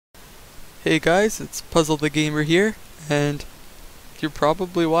Hey guys, it's Puzzle the Gamer here, and you're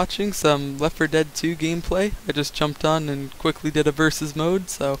probably watching some Left 4 Dead 2 gameplay. I just jumped on and quickly did a versus mode,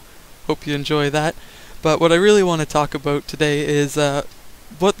 so hope you enjoy that. But what I really want to talk about today is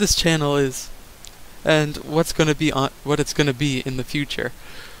what this channel is, and what it's going to be in the future.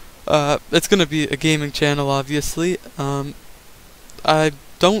 It's going to be a gaming channel, obviously. I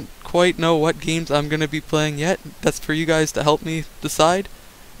don't quite know what games I'm going to be playing yet. That's for you guys to help me decide.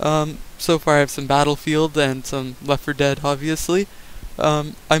 So far I have some Battlefield and some Left 4 Dead, obviously.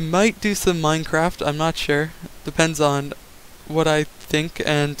 I might do some Minecraft, I'm not sure. Depends on what I think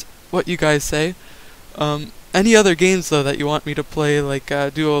and what you guys say. Any other games though that you want me to play, like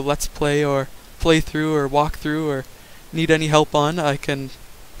do a let's play or playthrough or walkthrough, or need any help on, I can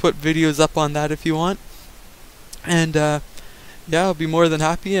put videos up on that if you want. And yeah, I'll be more than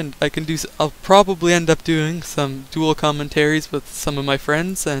happy, and I'll probably end up doing some dual commentaries with some of my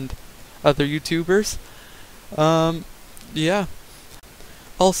friends and other YouTubers. Yeah.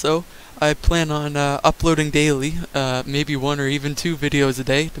 Also, I plan on uploading daily, maybe 1 or even 2 videos a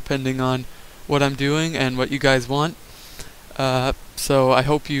day, depending on what I'm doing and what you guys want. So I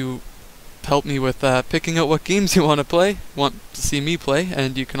hope you help me with picking out what games you want to see me play,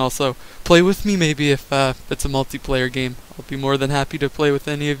 and you can also play with me maybe if it's a multiplayer game. I'll be more than happy to play with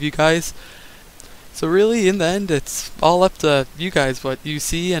any of you guys. So really, in the end, it's all up to you guys, what you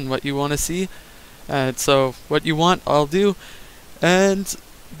see and what you want to see. And so what you want, I'll do. And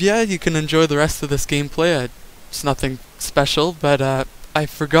yeah, you can enjoy the rest of this gameplay. It's nothing special, but I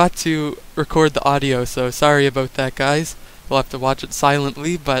forgot to record the audio, so sorry about that, guys. You'll have to watch it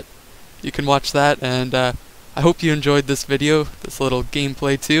silently, but you can watch that, and I hope you enjoyed this video, this little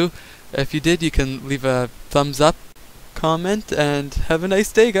gameplay too. If you did, you can leave a thumbs up, comment, and have a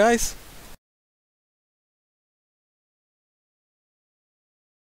nice day, guys.